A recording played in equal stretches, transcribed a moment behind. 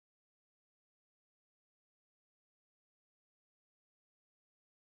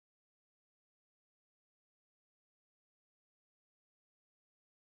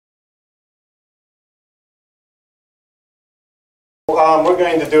We're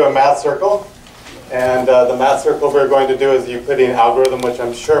going to do a math circle, and the math circle we're going to do is the Euclidean algorithm, which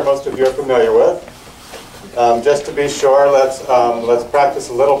I'm sure most of you are familiar with. Just to be sure, let's practice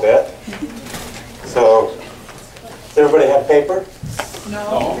a little bit. So, does everybody have paper?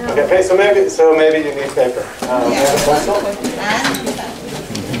 No. Okay, so maybe you need paper. And a pencil.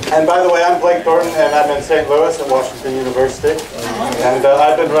 And by the way, I'm Blake Thornton, and I'm in St. Louis at Washington University, and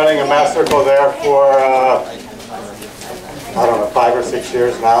I've been running a math circle there for I don't know, 5 or 6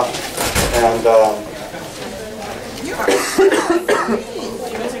 years now, and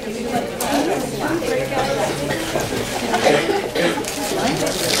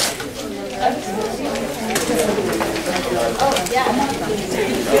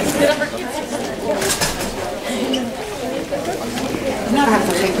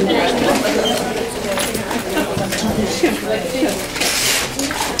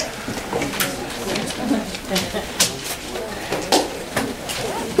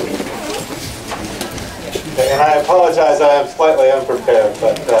and I apologize, I am slightly unprepared,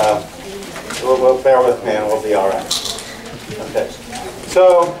 but we'll bear with me and we'll be all right. Okay,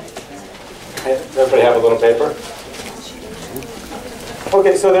 so does everybody have a little paper?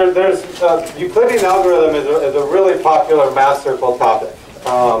 Okay, so there's Euclidean algorithm is a really popular math circle topic.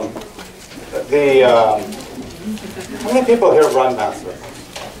 How many people here run math circles?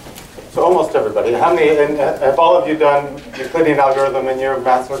 So almost everybody. How many? And have all of you done Euclidean algorithm in your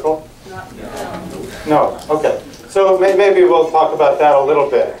math circle? No. Okay. So maybe we'll talk about that a little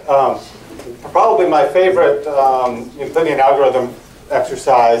bit. Probably my favorite Euclidean algorithm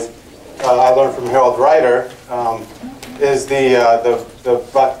exercise I learned from Harold Reiter is the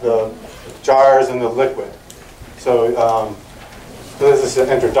jars and the liquid. So, this is an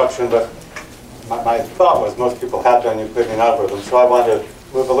introduction, but my thought was most people have done Euclidean algorithm, so I wanted to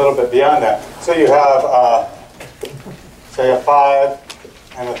move a little bit beyond that. So you have, say, a 5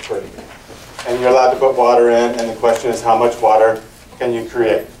 and a 3. And you're allowed to put water in, and the question is how much water can you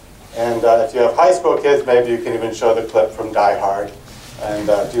create? And if you have high school kids, maybe you can even show the clip from Die Hard. And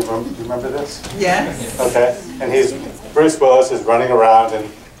do you remember this? Yes. Okay. And Bruce Willis is running around, and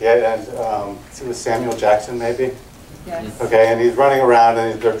it was Samuel Jackson maybe? Yes. Okay, and he's running around,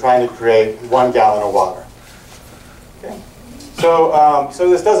 and they're trying to create 1 gallon of water. Okay. So, so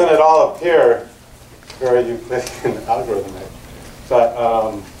this doesn't at all appear very Euclidean algorithmic. But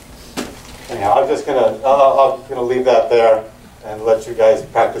anyhow, I'm gonna leave that there and let you guys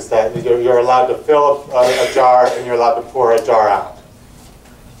practice that. You're allowed to fill a jar, and you're allowed to pour a jar out.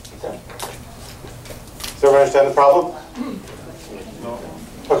 Okay. So everyone understand the problem? No.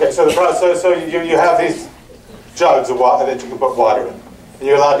 Okay, so so you have these jugs of water that you can put water in. And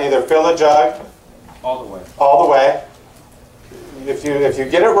you're allowed to either fill a jug all the way. All the way. If you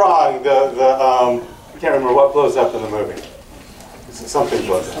get it wrong, I can't remember what blows up in the movie. Something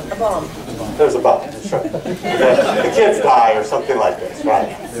blows up. A bomb. There's a bomb. Sure. The kids die or something like this,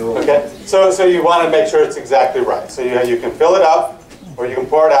 right? Okay. So you want to make sure it's exactly right. So you can fill it up, or you can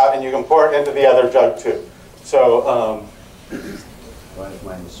pour it out, and you can pour it into the other jug too. So 5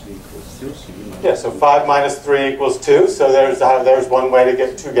 minus 3 equals 2. So yeah. So 5 minus 3 equals 2. So there's one way to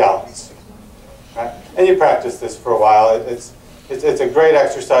get 2 gallons. Right? And you practice this for a while. It's a great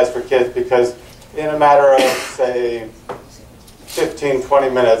exercise for kids because in a matter of say 15, 20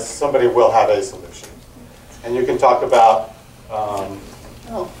 minutes, somebody will have a solution, and you can talk about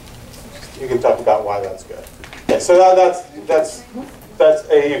why that's good. Okay, so that's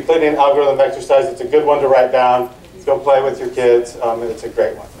a Euclidean algorithm exercise. It's a good one to write down. Go play with your kids. It's a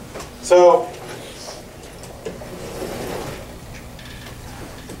great one. So.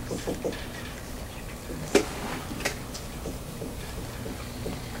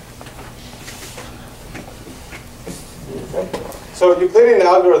 So Euclidean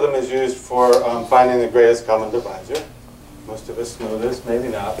algorithm is used for finding the greatest common divisor. Most of us know this, maybe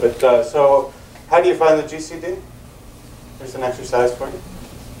not. But so how do you find the GCD? Here's an exercise for you.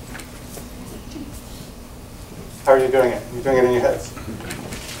 How are you doing it? You're doing it in your heads.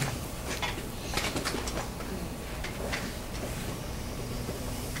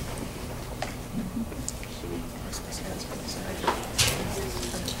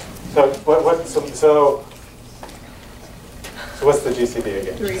 So what's the GCD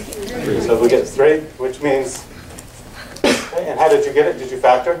again? 3. So we get 3, which means, okay, and how did you get it? Did you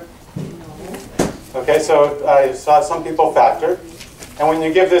factor? Okay, so I saw some people factor. And when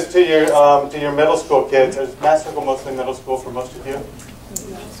you give this to your middle school kids, is math circle mostly middle school for most of you?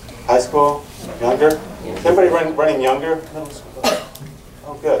 High school? Younger? Everybody running younger? Middle school?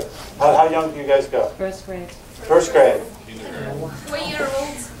 Oh, good. How young do you guys go? First grade. First grade. What year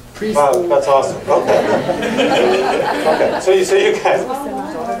old? Wow, that's awesome. Okay. Okay. So you guys.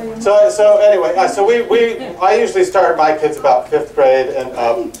 So anyway, I usually start my kids about 5th grade and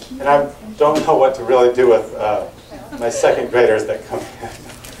up, and I don't know what to really do with my 2nd graders that come in.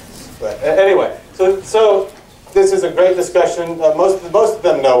 But anyway, so this is a great discussion. Most of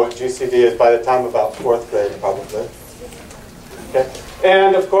them know what GCD is by the time about 4th grade, probably. Okay.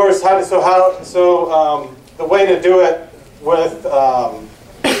 And of course, the way to do it with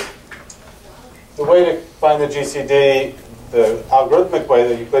the way to find the GCD, the algorithmic way,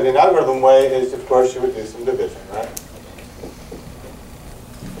 the Euclidean algorithm way, is of course you would do some division, right?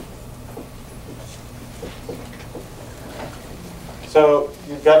 So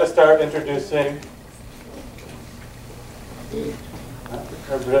you've got to start introducing.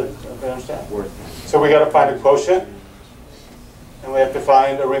 Everybody understand? So we got to find a quotient, and we have to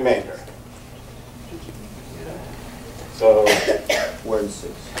find a remainder. So 4 and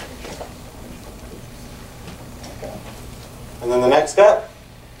 6. Okay. And then the next step.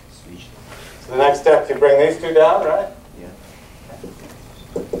 So the next step, you bring these two down, right? Yeah.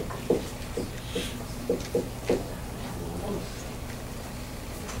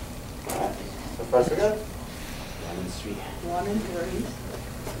 All right. So first we got 1 and 3. 1 and 3.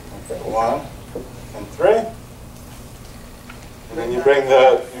 okay, 1 and 3. And then you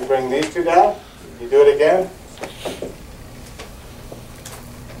bring these two down. You do it again.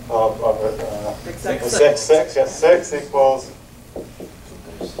 6, yes, 6 equals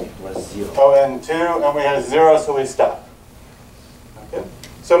Plus 0. and 2, and we have 0, so we stop. Okay.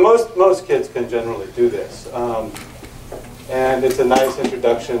 So most kids can generally do this, and it's a nice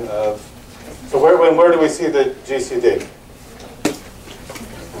introduction of. So where do we see the GCD?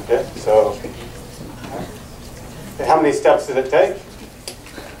 Okay, so how many steps did it take?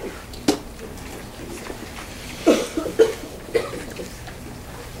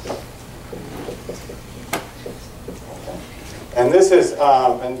 And this is,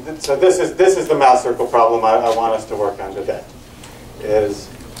 so this is the math circle problem I want us to work on today. Is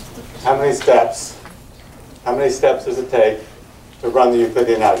how many steps does it take to run the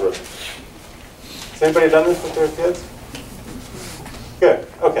Euclidean algorithm? Has anybody done this with their kids? Good.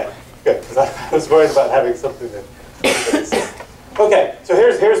 Okay. Good. Because I was worried about having something that. Okay. So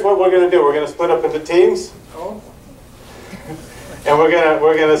here's what we're going to do. We're going to split up into teams, and we're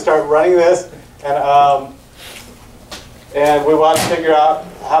gonna start running this, and we want to figure out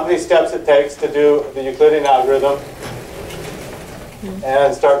how many steps it takes to do the Euclidean algorithm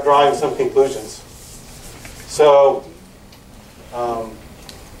and start drawing some conclusions. So,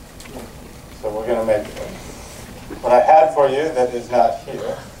 so we're going to make what I had for you that is not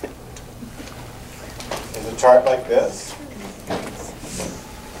here is a chart like this.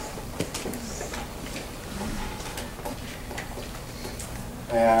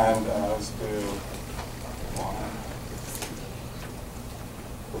 And let's do 1.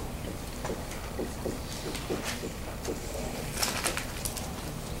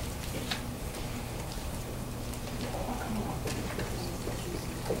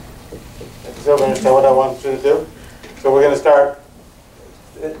 Does everyone understand what I want you to do? So we're going to start,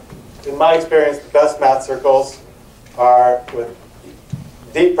 in my experience, the best math circles are with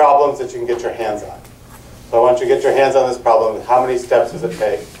deep problems that you can get your hands on. So I want you to get your hands on this problem. How many steps does it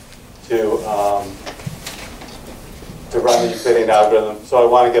take to run the Euclidean algorithm? So I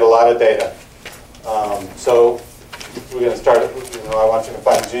want to get a lot of data. So we're going to start, I want you to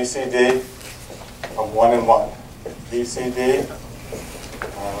find GCD of 1 and 1. GCD of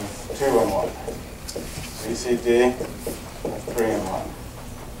 2 and 1. GCD of 3 and 1.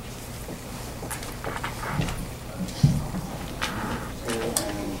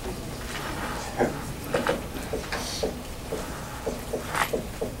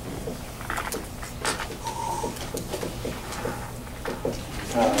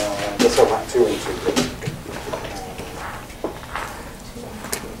 This will want 2 and 2.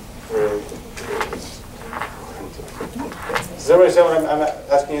 3. Does everybody understand what I'm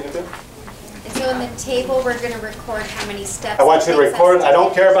asking you to do? And so in the table, we're going to record how many steps. I want you to it takes us record. I don't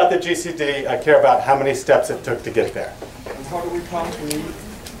get care about the GCD. I care about how many steps it took to get there. And how do we count? We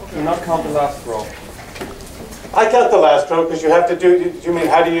do not count the last row. I count the last row because you have to do. You mean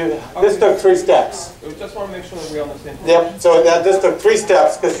how do you? This took 3 steps. We just want to make sure that we understand. Yep. So this took 3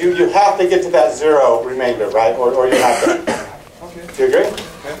 steps because you have to get to that 0 remainder, right? Or you're not done. Okay. Do you agree?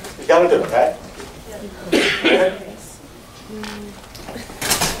 Okay. You got to do it, right? Okay.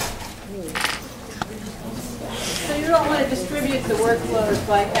 So you don't want to distribute the workload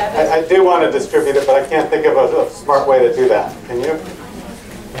like having. I do want to distribute it, but I can't think of a smart way to do that. Can you?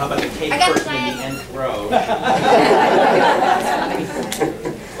 How about the cake I got person in the that. nth row?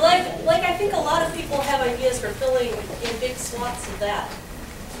 Like I think a lot of people have ideas for filling in big swaths of that.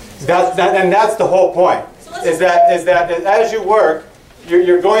 And that's the whole point. So let's Is that as you work,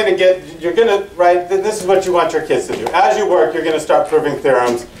 you're going to right. This is what you want your kids to do. As you work, you're going to start proving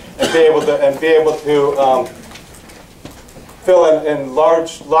theorems and be able to fill in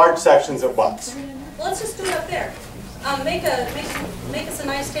large sections at once. Well, let's just do it up there. Make us a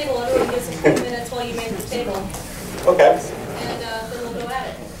nice table. Everyone gives us 10 minutes while you make the table, Okay. and then we'll go at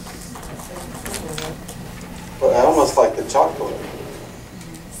it. Well, I almost like the chalkboard.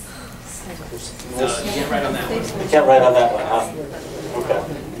 You can't write on that one. You can't write on that one, huh? Okay.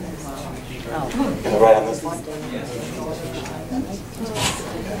 Can I write on this one?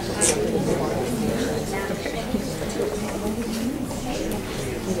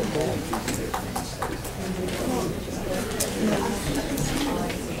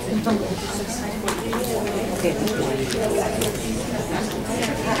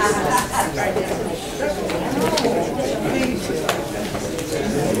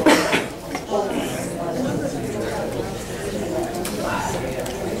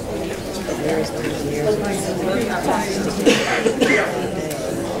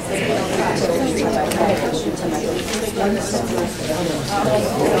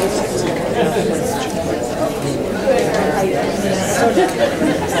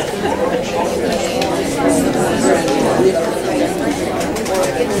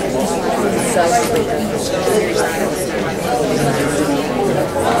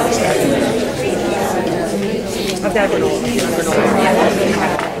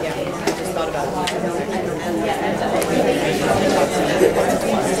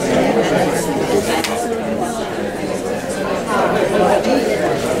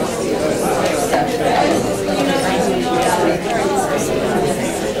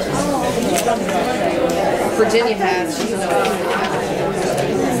 Virginia has. She's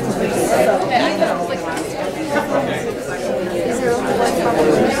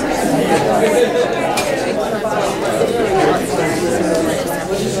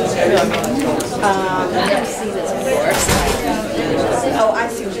I've seen this before. Oh, I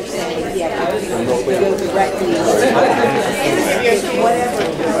see what you're saying. Yeah, we go directly. Whatever.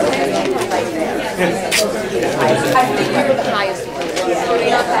 Right there. I think we were the highest.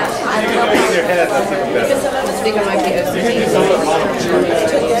 I don't know. I think I might be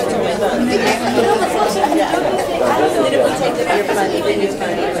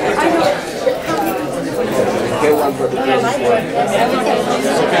Get one for the kids.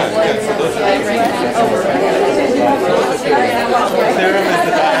 Theorem is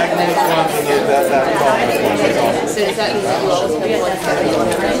the diagonal quantity of that So is that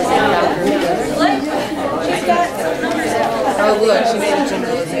oh, look, she made a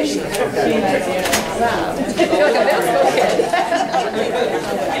generalization. You're like a middle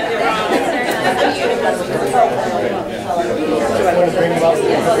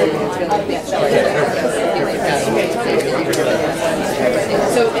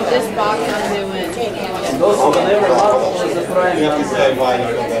So in this box I'm doing... You have to say why you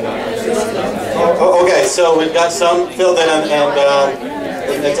filled that in. Okay, so we've got some filled in,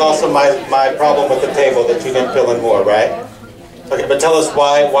 and it's also my problem with the table that you didn't fill in more, right? Okay, but tell us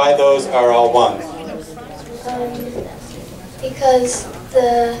why those are all ones. Because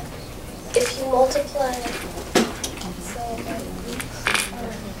if you multiply,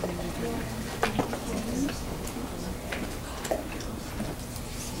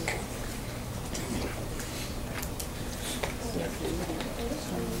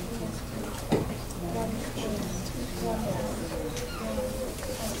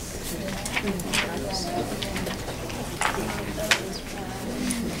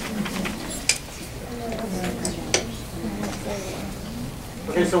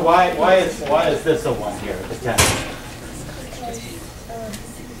 Okay, so why is this a 1 here, the 10?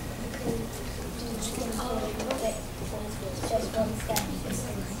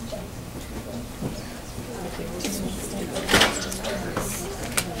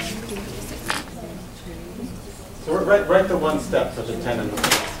 So write the 1 step for the 10 and the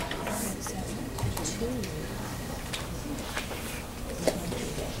 1.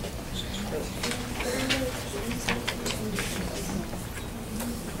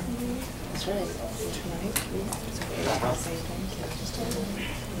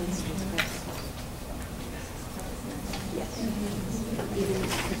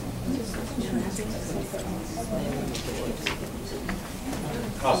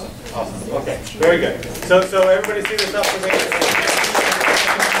 Awesome, awesome. Okay, very good. So everybody see this observation?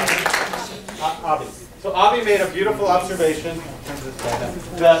 Avi. So Avi made a beautiful observation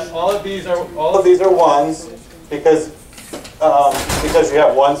that all of these are ones because because you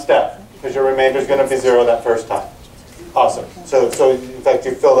have one step, because your remainder is going to be 0 that first time. Awesome. So in fact,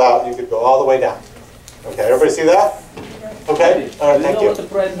 you filled out, you could go all the way down. Okay, everybody see that? Okay? All right, thank Do you know you. what the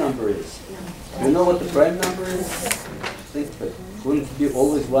prime number is? Do you know what the prime number is? Think that. Wouldn't it be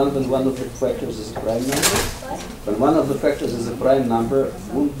always 1 when one of the factors is a prime number? When one of the factors is a prime number,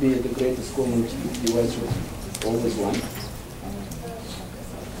 wouldn't be the greatest common divisor always 1?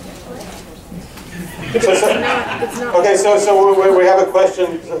 Okay, so we have a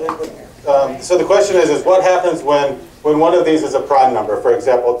question. So the question is what happens when one of these is a prime number? For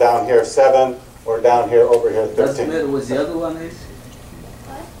example, down here 7, or down here over here 13. Does it matter what the other one is?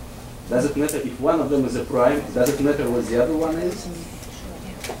 Does it matter if one of them is a prime? Does it matter what the other one is?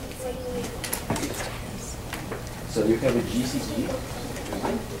 So you have a GCD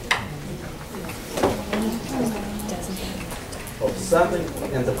of something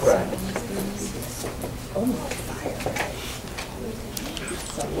and the prime.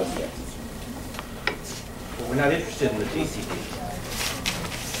 We're not interested in the GCD.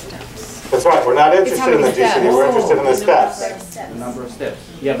 That's right, we're not interested in the GCD, we're interested in the steps. The number of steps.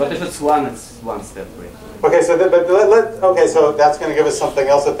 Yeah, but if it's 1, it's 1 step, right? Okay, so okay, so that's going to give us something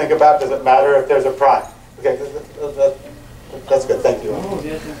else to think about. Does it matter if there's a prime? Okay, that's good. Thank you. Oh,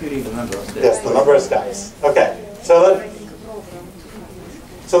 we are computing the number of steps. Yes, the number of steps. Okay, so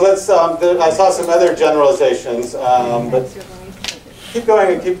let's. I saw some other generalizations, but keep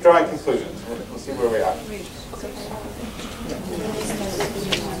going and keep drawing conclusions. We'll see where we are.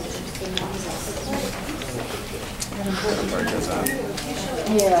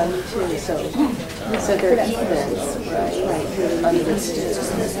 Yeah, me too. So they're evens, right? Understood.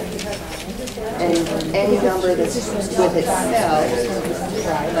 And any number that's with itself,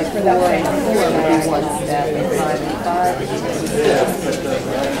 like 4 and 4 would be 1 step, and 5 and 5, and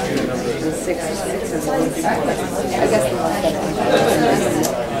 6 and 6 is 1 step. I guess the 1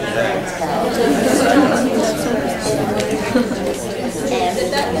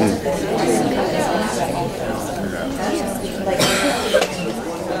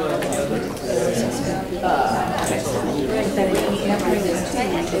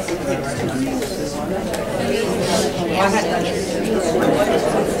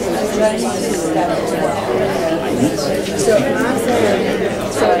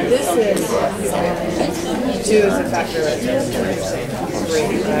 So this is 2 is a factor of 3,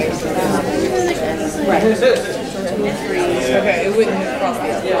 right? Right. 2 and 3. Okay, it wouldn't cross the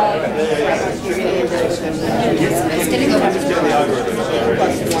other.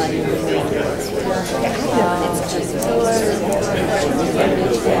 Plus 1.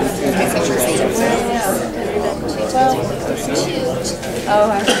 Oh,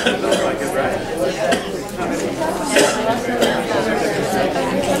 I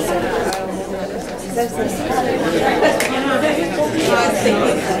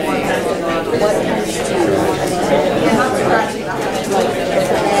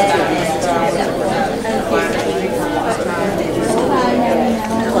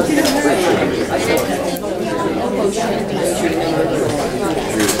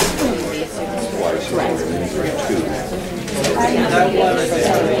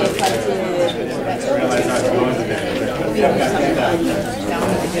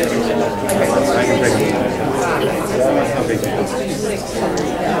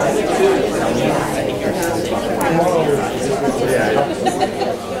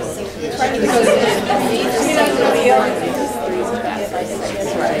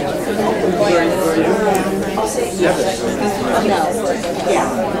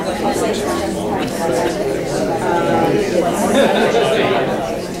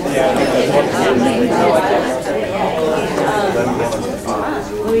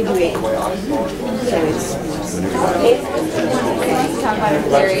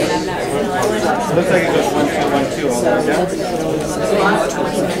Looks like it goes 1, 2, 1, 2 all the way down.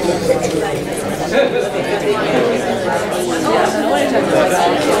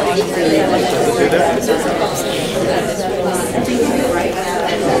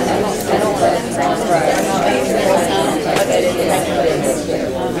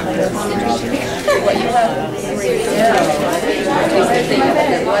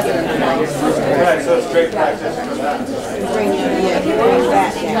 Right, so it's great practice for that. bring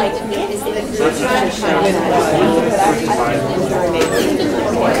that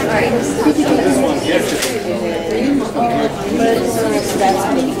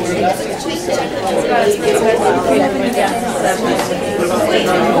down.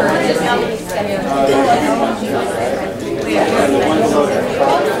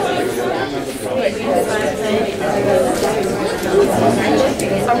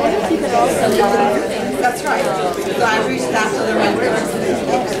 I wonder if you could also That's right. So I reached out to the renter.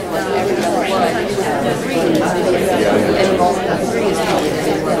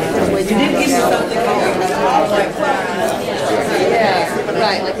 You didn't give me something like Yeah,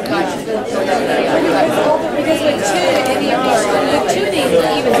 right, like because with tuning,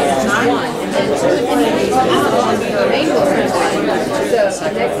 even if it's one, and then the rainbow is one. So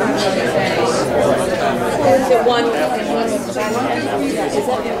the next time you say, is it one?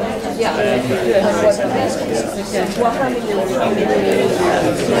 Yeah.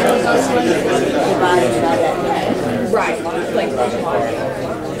 Right. Like,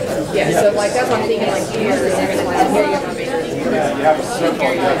 yeah, so like that's what I'm thinking, like here, here you have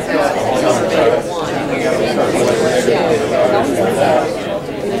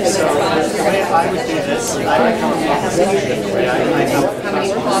I would do this. I come how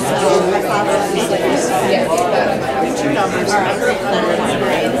many possible? Two numbers. The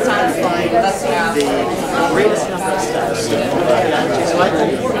greatest number of steps. So I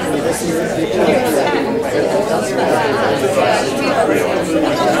think this is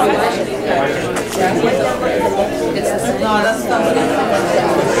no, that's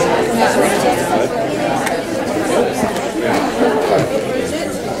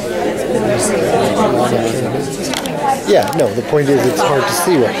Yeah, no, the point is it's hard to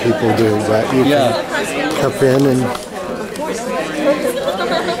see what people do, but you can come in and...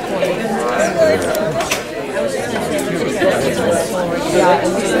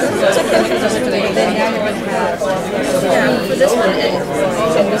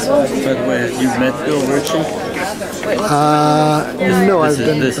 By the way, you've met Bill Ritchie? No, I've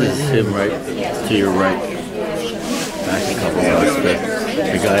been... This is him right to your right. Back a couple of us,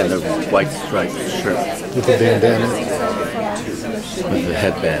 the guy in the white striped shirt. With the bandana. With the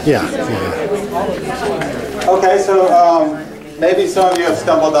headband. Yeah. Okay, so maybe some of you have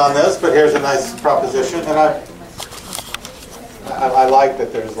stumbled on this, but here's a nice proposition, and I like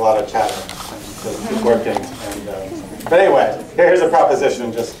that there's a lot of chatter because it's working. But anyway, here's a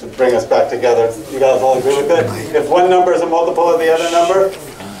proposition just to bring us back together. You guys all agree with it? If one number is a multiple of the other number,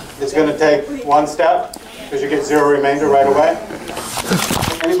 it's going to take one step because you get zero remainder right away.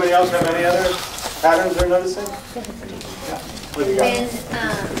 Anybody else have any other patterns they're noticing? What do you got? When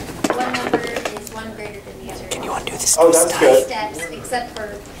one number is one greater than the other. Can you undo this? Oh, that's good. Steps, except for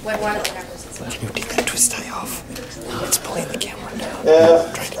when one of the numbers is one. Can you take that twist tie off? It's pulling the camera down.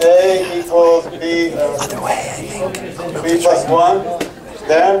 If A equals B, Other way, I think. B plus 1,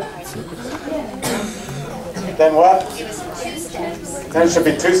 then what? It was 2 steps. Then it should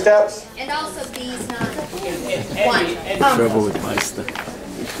be 2 steps. And also B is not 1. Trouble with my stuff.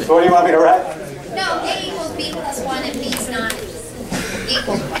 So what do you want me to write? No, A equals B plus 1 and B is not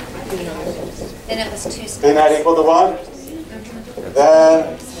equal to 1. Then it was 2 steps. B not equal to 1.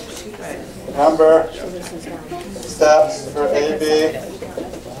 Then number steps for AB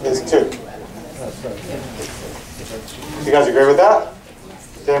is 2. You guys agree with that?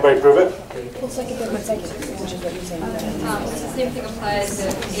 Did anybody prove it? The same thing applies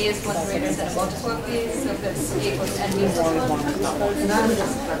if A is 1 greater than a multiple of B, so if it's A equals n B plus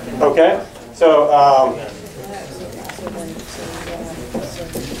 1. Okay, so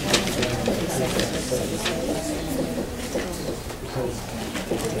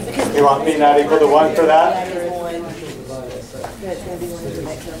you want B not equal to 1 for that?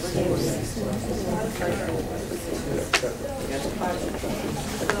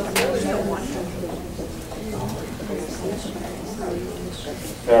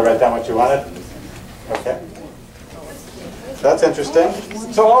 Did I write down what you wanted? Okay. That's interesting.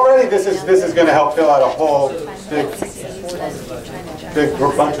 So already this is going to help fill out a whole big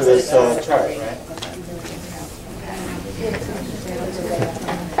bunch of this chart, right?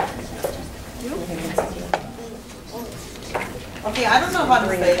 okay, I don't know how to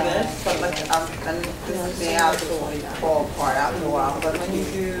say this, but like, and this may actually fall apart after a while, but when you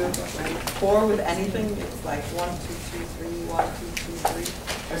do 4 with anything, it's like 1, 2, 2, 3, 1, 2, 2,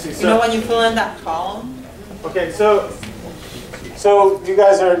 3. I see. You know when you fill in that column? Okay, so you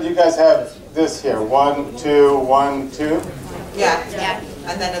guys have this here, 1, 2, 1, 2. Yeah.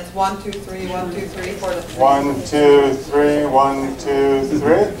 And then it's 1, 2, 3, 1, 2, 3 for the 1, 2, 3, 1, 2,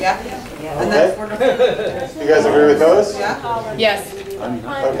 3. Yeah. And then for the You guys agree with those? yeah. Yes.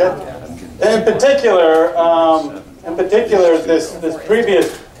 Okay. And in particular, this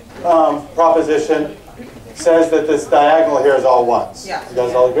previous proposition says that this diagonal here is all ones. Yeah. You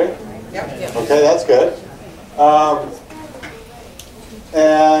guys all agree? Yep. Okay, that's good.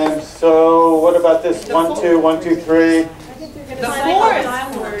 And so, what about this 1, 2, 1, 2, 3? The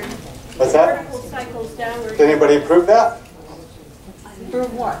 4th. What's that? Cycles downward. Did anybody approve that? For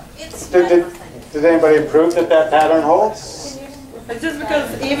what? It's Did Did anybody prove that that pattern holds? It's just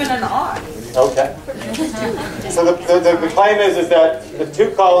because even and odd. Okay. So the claim is that the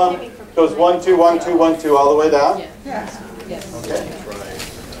 2 column goes 1, 2, 1, 2, 1, 2 all the way down. Yeah. Okay.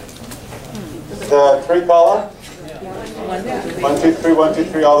 The 3 column. 1, 2, 3, 1, 2,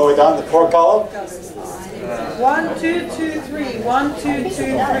 3 all the way down. The 4 column. 1, 2, 2, 3. 1, 2, 2,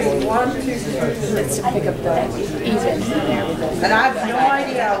 3. 1, 2, 2, 3. Let's pick up the even. And I have no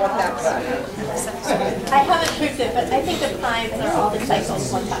idea what that's. I haven't proved it, but I think the primes are all the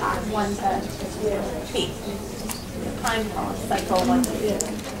cycles 1 to p. The prime cycle 1 to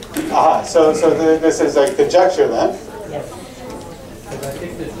 2. Aha. So this is a conjecture then.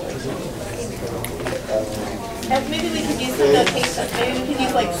 And maybe we could use some notation. Maybe we could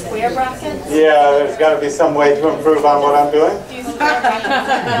use like square brackets. Yeah, there's got to be some way to improve on what I'm doing. Use square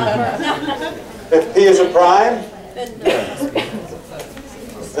brackets. If P is a prime,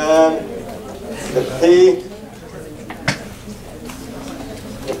 then the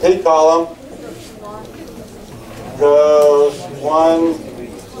P column goes 1,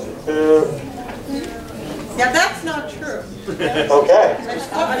 2. Yeah, that's not true. Okay.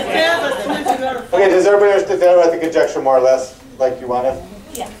 Okay, Does everybody understand about the conjecture more or less, like you wanted?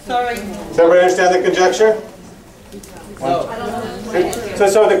 Yeah. Sorry. Does everybody understand the conjecture? No.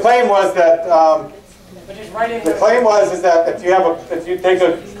 So the claim was that if you take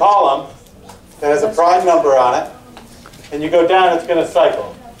a column that has a prime number on it, and you go down, it's going to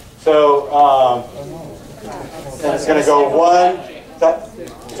cycle. So and it's going to go 1,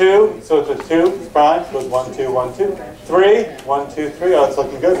 2. So it's a 2 prime goes 1, 2, 1, 2, 3, 1, 2, 3. Oh, it's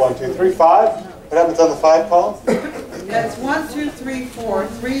looking good. 1, 2, 3, 5. What happens on the 5 column? That's 1, 2, 3, 4,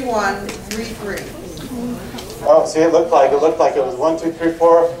 3, 1, 3, 3. Oh, see, it looked like it was 1, 2, 3,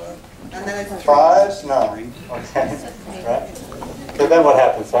 4, and then it's 5. No. Okay. Right. So then what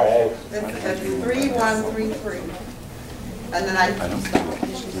happens? Sorry. It's 3, 1, 3, 3. And then I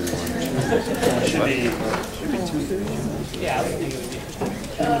Should be 2, 3. Yeah.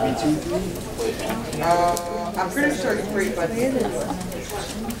 I'm pretty sure it's 3, but 11.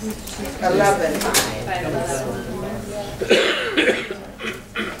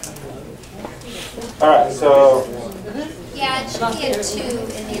 All right, so Yeah, it should be a 2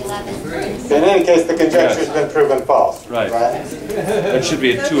 in the 11. in any case, the conjecture has been proven false. Right. It should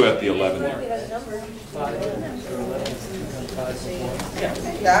be a 2 at the 11 there.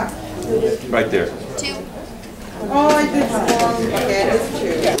 Yeah? Right there. 2. Oh, I did wrong. Okay, it's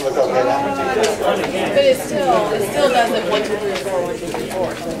 2. Look okay now. But it still doesn't 1, 2, 3, 4, 1, 2, 3,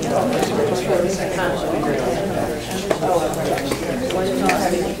 4.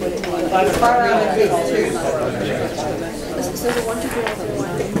 But far out it's 2. So the 1, 2, 3, 4,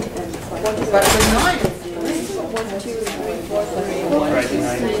 1, But the 9 is 1, 2, 3, 4, 3, 1, 2, 3.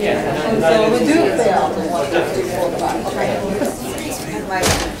 so we do fail. 1, 2, 3, 4, 5.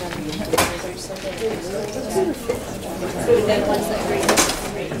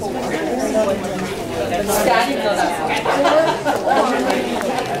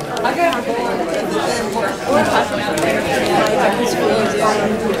 Okay.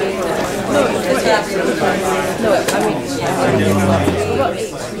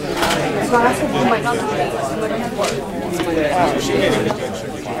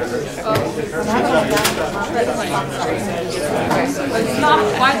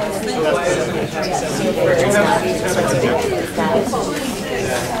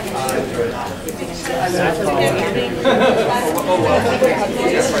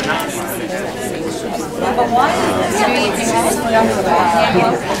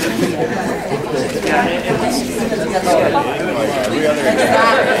 Every other example is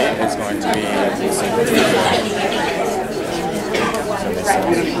going to be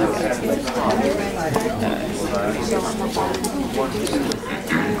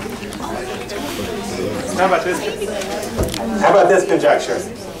How about this conjecture?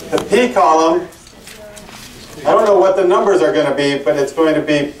 The P column, I don't know what the numbers are going to be, but it's going to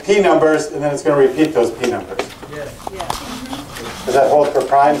be P numbers, and then it's going to repeat those P numbers. Does that hold for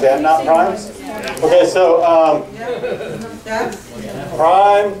primes and not primes? Okay, so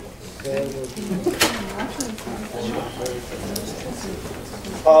prime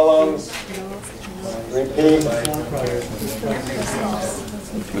columns repeat.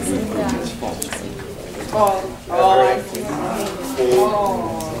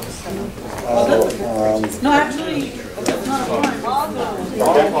 No, actually, it's not a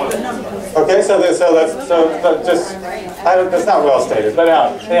Okay, so that's not well stated, but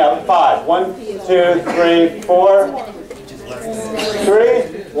yeah, 5. 1, 2, 3, 4, 3.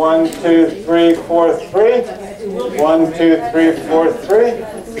 1, 2, 3, 4, 3. 1, 2, 3, 4, 3.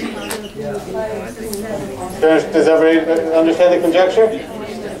 Does everybody understand the conjecture?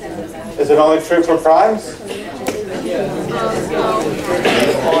 Is it only true for primes?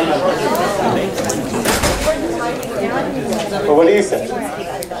 Well, what do you say?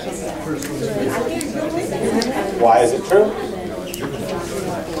 Why is it true?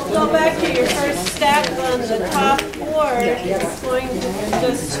 Go back to your first step on the top four. It's going to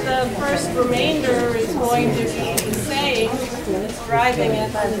the first remainder is going to be the same as driving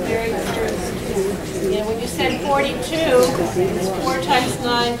it on the very first. When you said 42, it's 4 times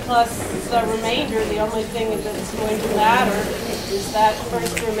 9 plus the remainder. The only thing that's going to matter is that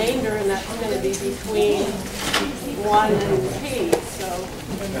first remainder, and that's going to be between 1 and p. So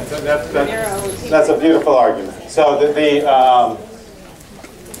that's a beautiful argument. So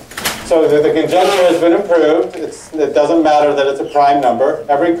the conjecture has been improved. It doesn't matter that it's a prime number.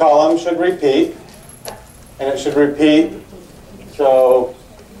 Every column should repeat, and it should repeat. So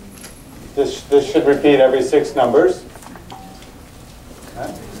this should repeat every 6 numbers.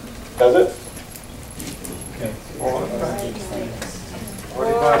 Okay. Does it? Or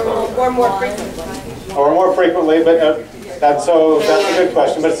more frequently. Or more frequently, but that's a good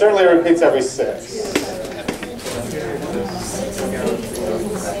question. But it certainly repeats every 6.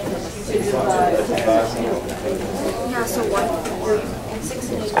 Yeah, so what? 6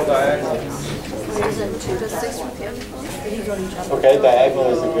 and 8. 2 to 6 repeat. Okay, diagonal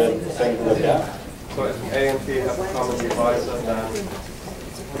is a good thing to look at. So if A and P have a common divisor, then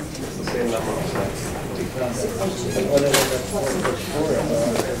it's the same number of steps.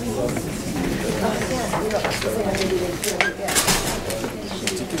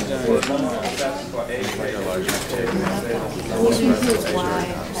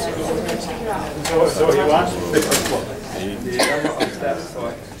 So what do you want? The number of steps, so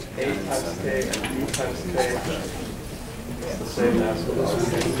A times K and B times K, it's the same as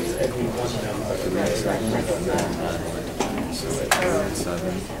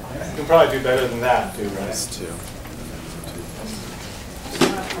You can probably do better than that, too, right?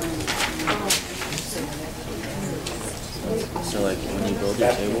 So like when you build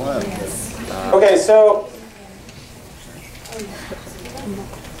your table up. Okay, so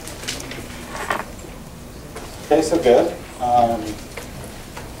good.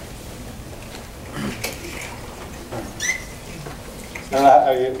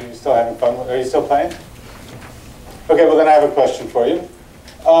 Are you still having fun? Are you still playing? Okay, well then I have a question for you.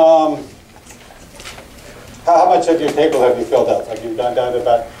 How much of your table have you filled up? Have you gone down to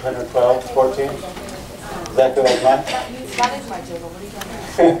about 10 or 12, 14? Exactly like mine? That is my table. What are you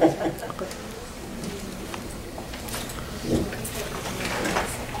doing?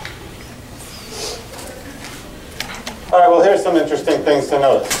 All right, well, here's some interesting things to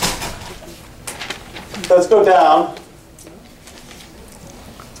notice. Let's go down.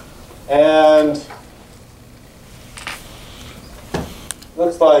 And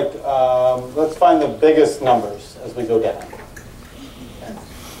looks like, let's find the biggest numbers as we go down.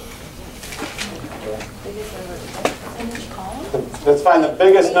 Let's find the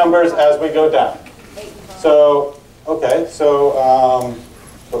biggest numbers as we go down. So, okay, so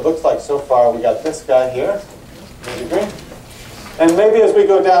what looks like so far, we got this guy here. Would you agree? And maybe as we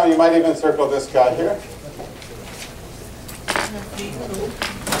go down, you might even circle this guy here.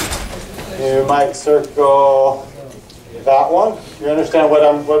 You might circle that one. You understand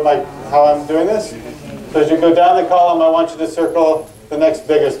how I'm doing this? So as you go down the column, I want you to circle the next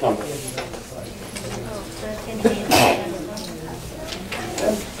biggest number.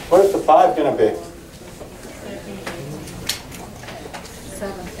 Where's the 5 going to be?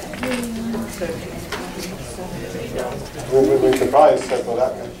 7. We could probably circle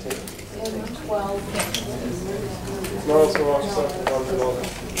that one too. 12. No, so much stuff on the wall.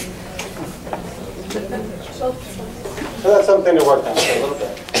 So that's something to work on for a little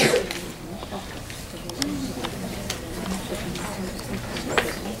bit.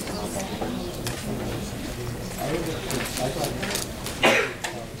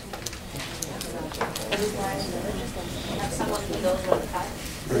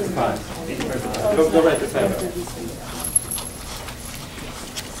 Go right this way.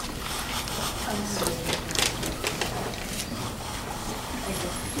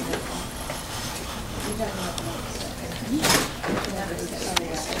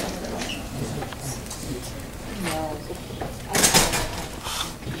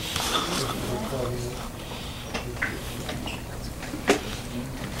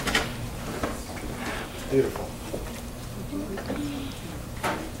 Beautiful.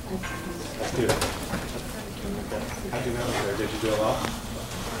 That's beautiful. How'd you know? Or did you do a lot?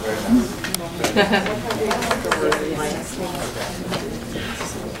 Very nice. Okay.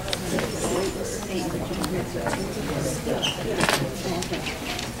 Is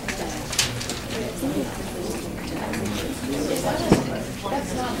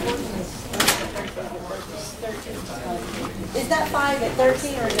that 5 at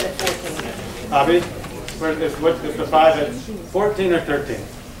 13 or is it at 14? Avi, is the 5 at 14 or 13?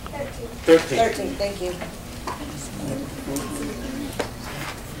 13. 13, thank you.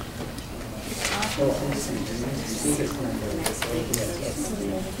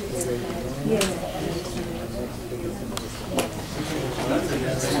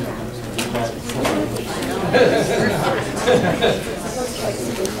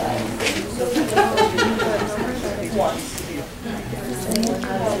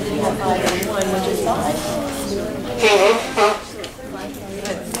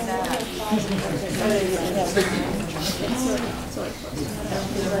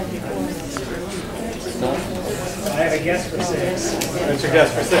 I have a guess for 6. What's your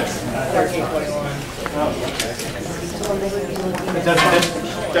guess for 6? 13.1. Oh,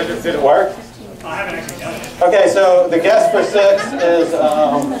 okay. Did it work? I haven't actually done it. Okay, so the guess for 6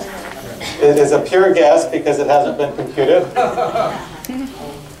 is a pure guess because it hasn't been computed.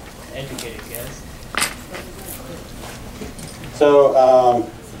 Educated guess. So,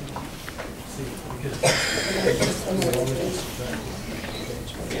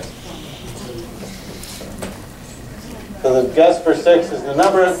 so the guess for 6 is the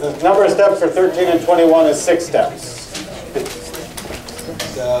number of steps for 13 and 21 is 6 steps.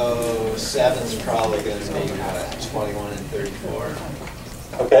 So 7's probably going to be 21 and 34.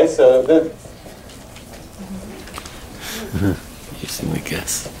 Okay, so Using the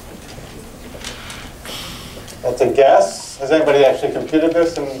guess. that's a guess. Has anybody actually computed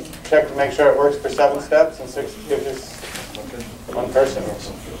this and checked to make sure it works for 7 steps and 6 gives you one person?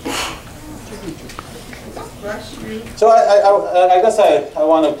 So I guess I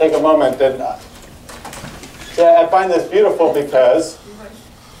want to take a moment and I find this beautiful because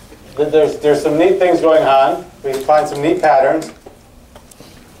there's some neat things going on. We find some neat patterns.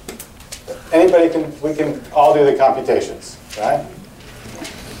 We can all do the computations, right?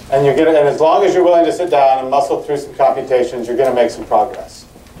 And and as long as you're willing to sit down and muscle through some computations, you're going to make some progress.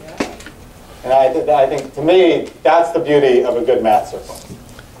 And I think to me that's the beauty of a good math circle,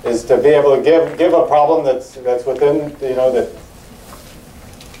 is to be able to give a problem that's within, that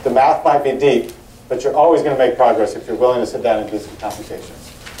the math might be deep, but you're always going to make progress if you're willing to sit down and do some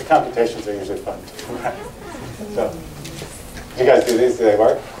computations. The computations are usually fun too, right? So, you guys do these? Do they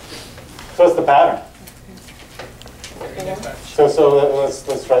work? So what's the pattern? So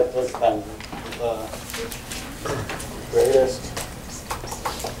let's write this down. Greatest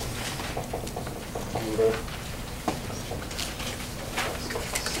number.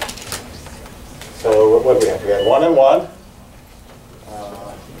 So what do we have? We got 1 and 1,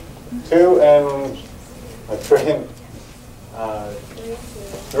 2 and 3 and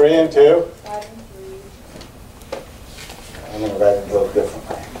 3 and 2. I'm going to write it a little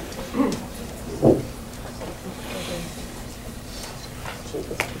differently.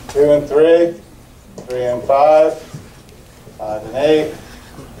 2 and 3, 3 and 5, 5 and 8,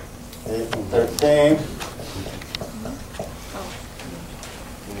 8 and 13.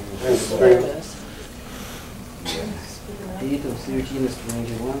 Here's 3. 8 of 13 is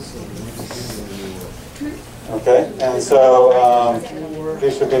 21, so... Okay, and so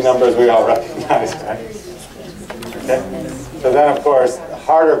these should be numbers we all recognize, right? Okay, so then of course,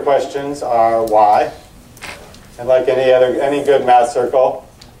 harder questions are why. And like any good math circle,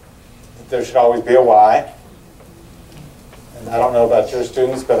 there should always be a why. And I don't know about your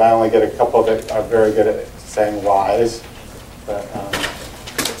students, but I only get a couple that are very good at saying whys. But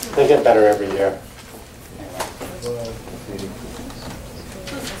they get better every year.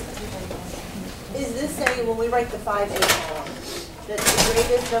 Is this saying when we write the 5, 8 column, that the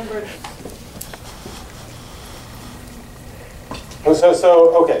greatest number?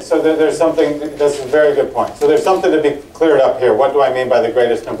 So there's something, that's a very good point. So there's something to be cleared up here. What do I mean by the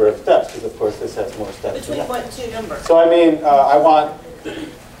greatest number of steps? Because of course this has more steps. Between what two numbers? So I mean, I want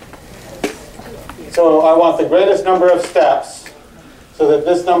the greatest number of steps so that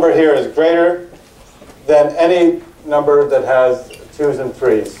this number here is greater than any number that has 2s and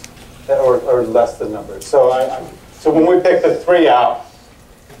 3s or less than numbers. So so when we pick the 3 out,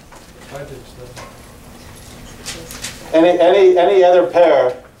 any other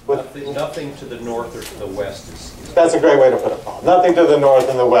pair with nothing to the north or to the west is that's a great way to put it, Paul. Nothing to the north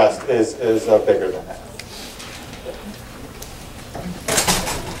and the west is bigger than that.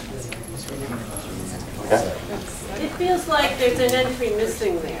 Okay. It feels like there's an entry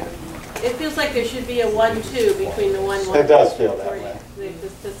missing there. It feels like there should be a 1, 2 between the 1, 1. It does feel that way.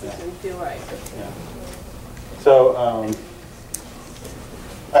 This doesn't feel right. Yeah. So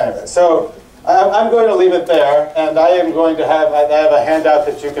anyway, so I'm going to leave it there, and I am going to have, I have a handout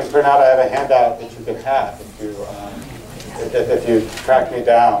that you can print out. I have a handout that you can have if you track me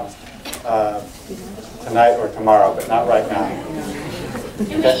down tonight or tomorrow, but not right now.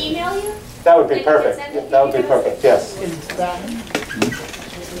 Can we email you? That would be perfect. That would be perfect, yes.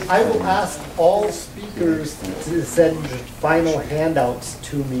 I will ask all speakers to send the final handouts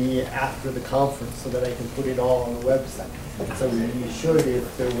to me after the conference so that I can put it all on the website. So you should,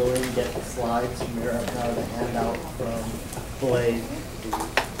 if they're willing, get the slides from here, the handout from Blake, the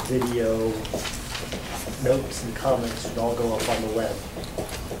video, notes and comments should all go up on the web.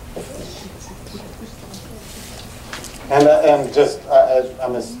 And just,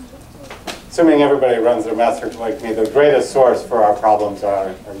 I'm assuming everybody runs their math circle like me. The greatest source for our problems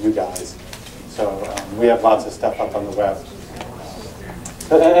are you guys. So we have lots of stuff up on the web.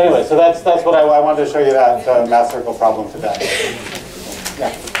 But anyway, so that's what I wanted to show you, that math circle problem today.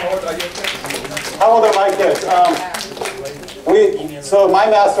 Yeah. How old are my kids? So my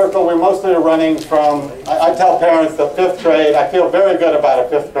math circle, we mostly are running from, I tell parents the 5th grade. I feel very good about a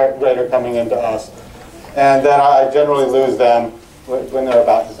 5th grader coming into us. And then I generally lose them when they're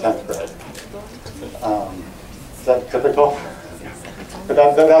about the 10th grade. Is that typical? But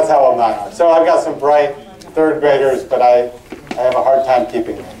that's how old mine are. So I've got some bright 3rd graders, but I have a hard time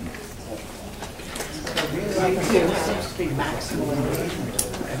keeping them.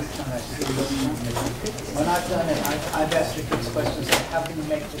 When I've done it, I've asked the kids questions like, how can you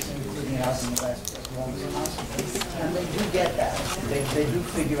make this in Euclidean Algorithm last as long as possible? And they do get that. They do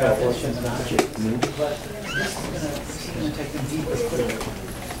figure out this Fibonacci. But this is going to take them deeper quicker.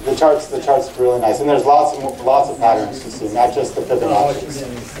 The chart's really nice, and there's lots of patterns to see, not just the Fibonacci.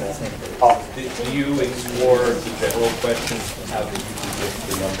 Do you explore the general questions of how you predict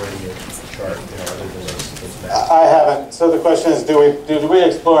the number in your chart, other than those math? I haven't. So the question is, do we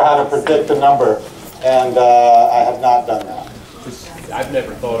explore how to predict the number? And I have not done that. I've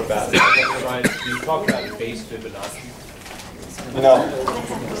never thought about it. Do you talk about base Fibonacci? No.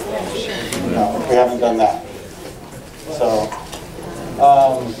 No, we haven't done that. So,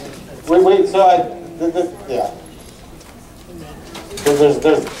 yeah.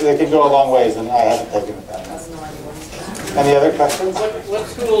 They can go a long ways, and I haven't taken it that much. Any other questions? What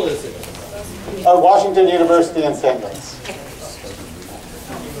school is it? Washington University in St. Louis.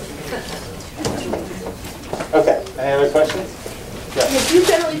 Okay, any other questions? Yes. Do you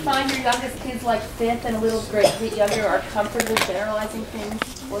generally find your youngest kids, like 5th and a little bit younger, are comfortable generalizing things,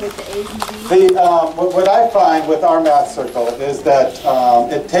 or with the A's and B's? What I find with our math circle is that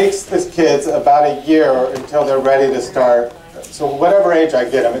it takes these kids about a year until they're ready to start. So whatever age I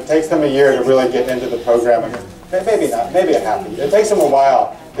get them, it takes them a year to really get into the program. Maybe not, maybe a half a year. It takes them a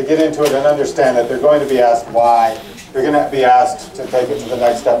while to get into it and understand that they're going to be asked why. They're going to be asked to take it to the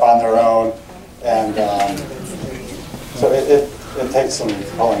next step on their own. And so it takes some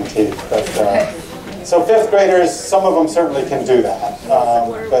pulling teeth. But, so 5th graders, some of them certainly can do that,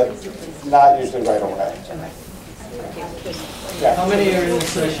 but not usually right away. Yeah. How many are in the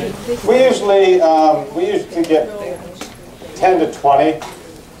session? We usually get 10 to 20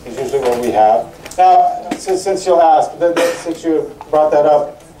 is usually what we have. Now, since you'll ask, since you brought that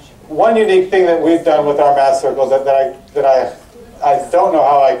up, one unique thing that we've done with our math circle that I don't know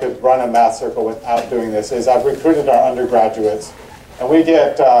how I could run a math circle without doing this is I've recruited our undergraduates, and we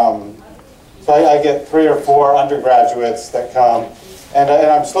get so I get 3 or 4 undergraduates that come, and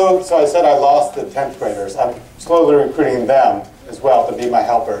I'm slow. So I said I lost the 10th graders. I'm slowly recruiting them as well to be my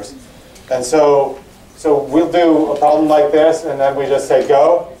helpers, and so we'll do a problem like this, and then we just say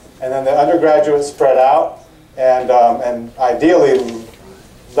go, and then the undergraduates spread out, and ideally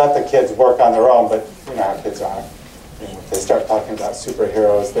let the kids work on their own. But you know how kids are. If they start talking about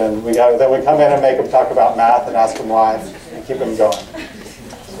superheroes, then we come in and make them talk about math and ask them why and keep them going.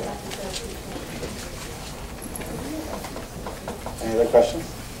 Any other questions?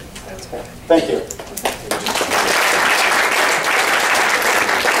 Thank you.